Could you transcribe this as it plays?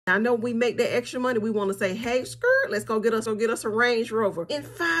I know we make that extra money. We want to say, hey, skirt, let's go get us a Range Rover. In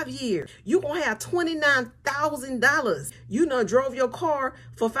 5 years, you're going to have $29,000. You done drove your car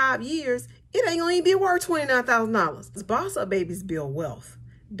for 5 years. It ain't going to even be worth $29,000. Boss Up Babies build wealth.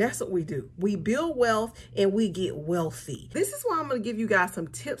 That's what we do. We build wealth and we get wealthy. This is why I'm going to give you guys some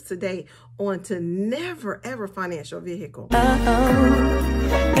tips today on to never, ever finance your vehicle.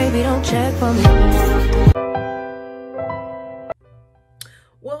 Baby, don't check for me.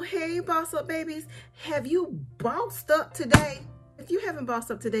 Well, hey, Boss Up Babies, have you bossed up today? If you haven't bossed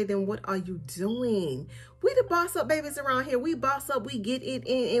up today, then what are you doing? We the Boss Up Babies around here. We boss up, we get it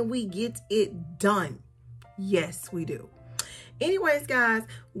in, and we get it done. Yes, we do. Anyways, guys,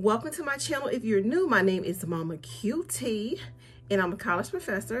 welcome to my channel. If you're new, my name is Mama QT, and I'm a college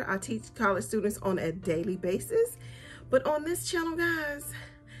professor. I teach college students on a daily basis. But on this channel, guys,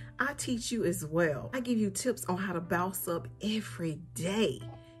 I teach you as well. I give you tips on how to boss up every day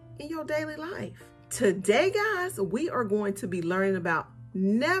in your daily life. Today, guys, we are going to be learning about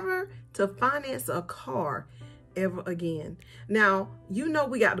never to finance a car ever again. Now, you know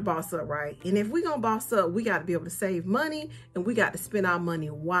we got to boss up, right? And if we're going to boss up, we got to be able to save money and we got to spend our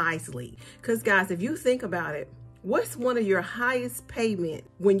money wisely. Because, guys, if you think about it, what's one of your highest payments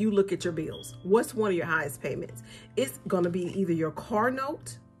when you look at your bills? What's one of your highest payments? It's going to be either your car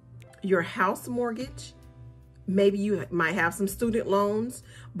note, your house mortgage, maybe you might have some student loans,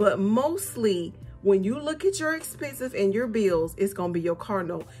 but mostly when you look at your expenses and your bills, it's going to be your car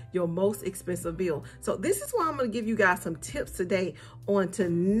note, your most expensive bill. So this is why I'm going to give you guys some tips today on to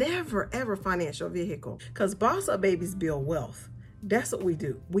never ever finance your vehicle, because Boss Up Babies build wealth. That's what we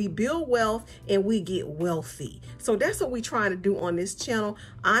do. We build wealth and we get wealthy. So that's what we're trying to do on this channel.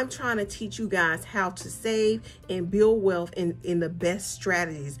 I'm trying to teach you guys how to save and build wealth in the best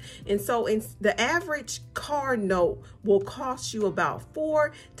strategies. And so the average car note will cost you about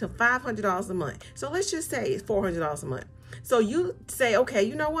 $400 to $500 a month. So let's just say it's $400 a month. So you say, okay,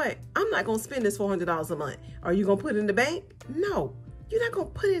 you know what? I'm not going to spend this $400 a month. Are you going to put it in the bank? No, you're not going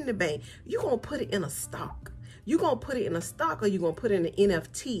to put it in the bank. You're going to put it in a stock. You're going to put it in a stock or you're going to put it in an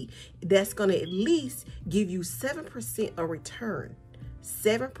NFT that's going to at least give you 7% a return,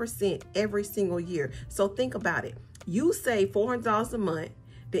 7% every single year. So think about it. You save $400 a month,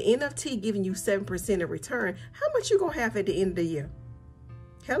 the NFT giving you 7% a return. How much you going to have at the end of the year?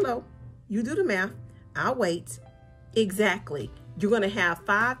 Hello, you do the math. I'll wait. Exactly. You're going to have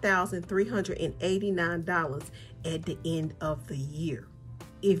 $5,389 at the end of the year.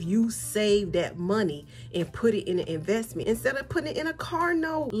 If you save that money and put it in an investment instead of putting it in a car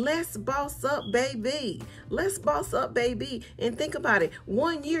note. Let's boss up, baby. Let's boss up, baby. And think about it.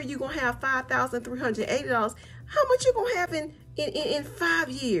 1 year, you're going to have $5,380. How much you going to have in 5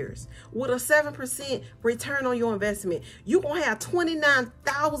 years with a 7% return on your investment? You're going to have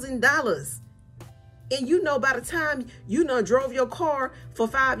 $29,000. And you know by the time you done drove your car for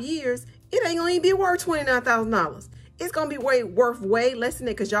 5 years, it ain't going to be worth $29,000. It's going to be worth way less than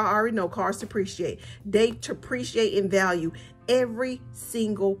that, because y'all already know cars depreciate. They depreciate in value every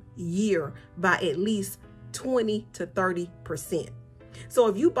single year by at least 20 to 30%. So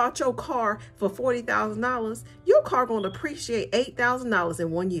if you bought your car for $40,000, your car going to depreciate $8,000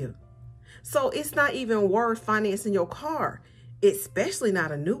 in 1 year. So it's not even worth financing your car, especially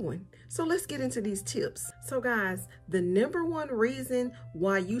not a new one. So let's get into these tips. So guys, the #1 reason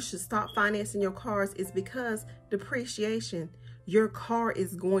why you should stop financing your cars is because depreciation. Your car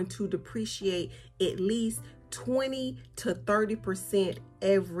is going to depreciate at least 20 to 30%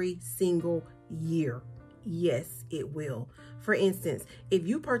 every single year. Yes, it will. For instance, if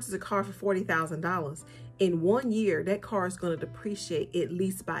you purchase a car for $40,000, in 1 year, that car is going to depreciate at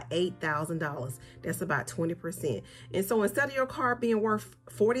least by $8,000. That's about 20%. And so instead of your car being worth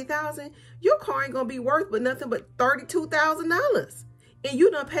 $40,000, your car ain't going to be worth but nothing but $32,000. And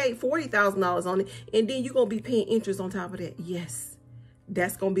you done paid $40,000 on it, and then you're going to be paying interest on top of that. Yes,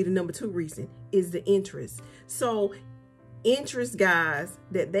 that's going to be the #2 reason, is the interest. So interest, guys,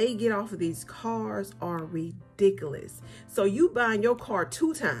 that they get off of these cars are ridiculous. So you buying your car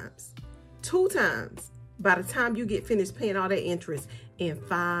two times by the time you get finished paying all that interest in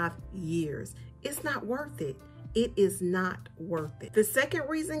 5 years. It's not worth it. It is not worth it. The second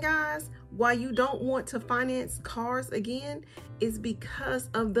reason, guys, why you don't want to finance cars again is because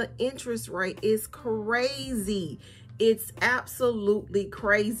of the interest rate. It's crazy. It's absolutely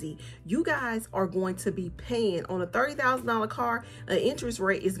crazy. You guys are going to be paying on a $30,000 car. An interest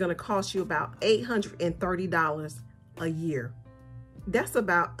rate is going to cost you about $830 a year. That's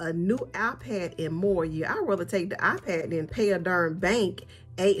about a new iPad and more a year. I'd rather take the iPad than pay a darn bank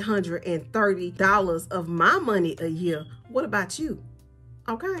 $830 of my money a year. What about you?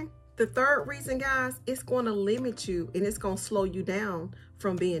 Okay. The third reason, guys, it's going to limit you and it's going to slow you down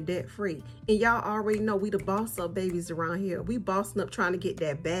from being debt free. And y'all already know we the boss up babies around here. We bossing up trying to get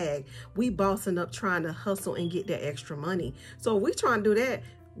that bag. We bossing up trying to hustle and get that extra money. So if we trying to do that,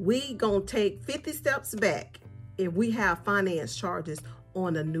 we going to take 50 steps back if we have finance charges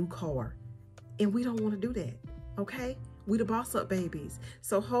on a new car. And we don't want to do that. Okay. We the boss up babies.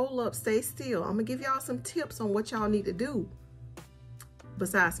 So hold up, stay still. I'm going to give y'all some tips on what y'all need to do.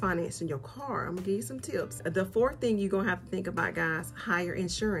 Besides financing your car, I'm gonna give you some tips. The fourth thing you're gonna have to think about, guys, higher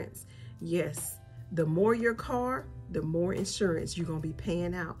insurance. Yes, the more your car, the more insurance you're gonna be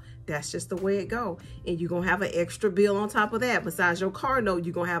paying out. That's just the way it go. And you're gonna have an extra bill on top of that. Besides your car note,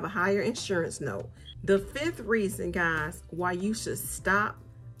 you're gonna have a higher insurance note. The fifth reason, guys, why you should stop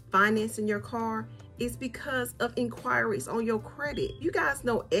financing your car is because of inquiries on your credit. You guys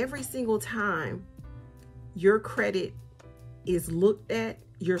know every single time your credit is looked at,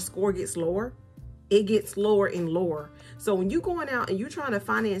 your score gets lower. It gets lower and lower. So when you're going out and you're trying to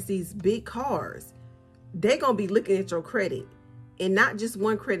finance these big cars, they're going to be looking at your credit. And not just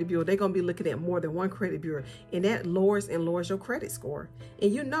one credit bureau. They're going to be looking at more than one credit bureau. And that lowers and lowers your credit score.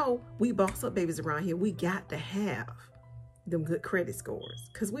 And you know, we boss up babies around here. We got to have them good credit scores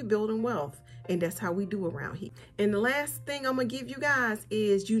because we building wealth. And that's how we do around here. And the last thing I'm going to give you guys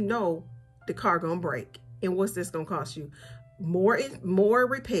is, you know, the car going to break. And what's this going to cost you? More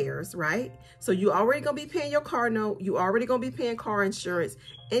repairs, right? So you already gonna be paying your car note, you already gonna be paying car insurance,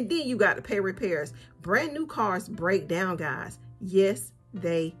 and then you got to pay repairs. Brand new cars break down, guys. Yes,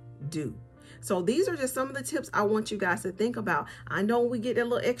 they do. So these are just some of the tips I want you guys to think about. I know when we get that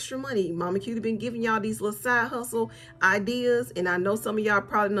little extra money, Mama Cutie been giving y'all these little side hustle ideas, and I know some of y'all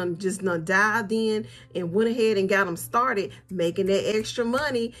probably just dived in and went ahead and got them started making that extra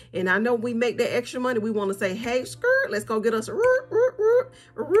money. And I know we make that extra money, we want to say, hey, skirt, let's go get us a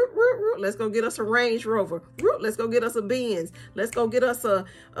let's go get us a Range Rover. Let's go get us a Benz. Let's go get us a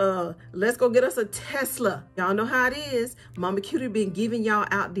Tesla. Y'all know how it is. Mama Cutie been giving y'all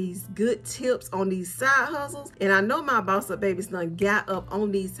out these good tips on these side hustles, and I know my boss up babies done got up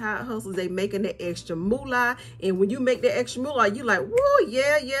on these side hustles. They making that extra moolah, and when you make that extra moolah, you like, whoa,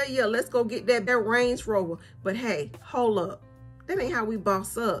 yeah, let's go get that Range Rover. But hey, hold up, that ain't how we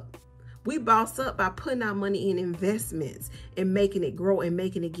boss up. We boss up by putting our money in investments and making it grow and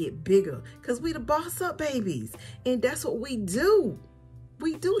making it get bigger, because we the boss up babies, and that's what we do.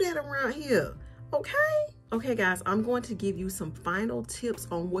 We do that around here. Okay, guys, I'm going to give you some final tips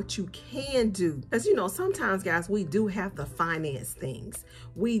on what you can do. As you know, sometimes, guys, we do have to finance things.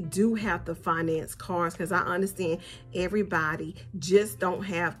 We do have to finance cars, because I understand everybody just don't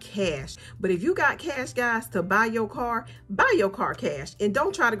have cash. But if you got cash, guys, to buy your car cash. And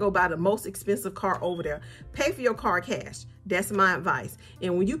don't try to go buy the most expensive car over there. Pay for your car cash. That's my advice.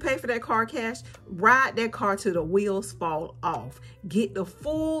 And when you pay for that car cash, ride that car till the wheels fall off. Get the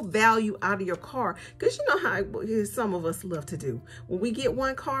full value out of your car. Because you know how some of us love to do. When we get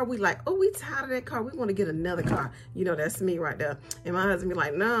one car, we like, oh, we tired of that car. We want to get another car. You know, that's me right there. And my husband be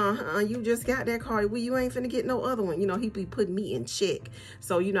like, no, you just got that car. Well, you ain't finna get no other one. You know, he be putting me in check.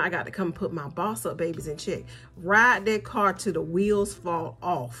 So, you know, I got to come put my boss up babies in check. Ride that car till the wheels fall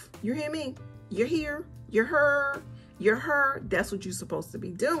off. You hear me? You're here. You're her. You're her. That's what you're supposed to be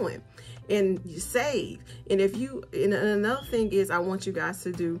doing. And you save. And another thing is I want you guys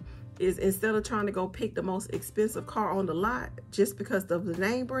to do is, instead of trying to go pick the most expensive car on the lot just because of the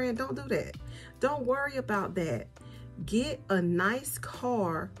name brand, don't do that. Don't worry about that. Get a nice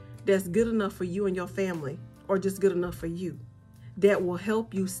car that's good enough for you and your family, or just good enough for you, that will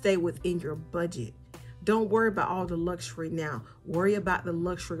help you stay within your budget. Don't worry about all the luxury now. Worry about the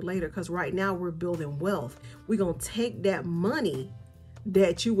luxury later, because right now we're building wealth. We're going to take that money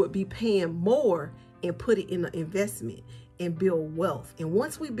that you would be paying more and put it in an investment and build wealth. And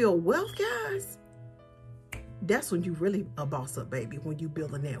once we build wealth, guys, that's when you really a boss up, baby, when you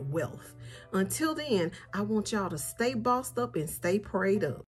building that wealth. Until then, I want y'all to stay bossed up and stay prayed up.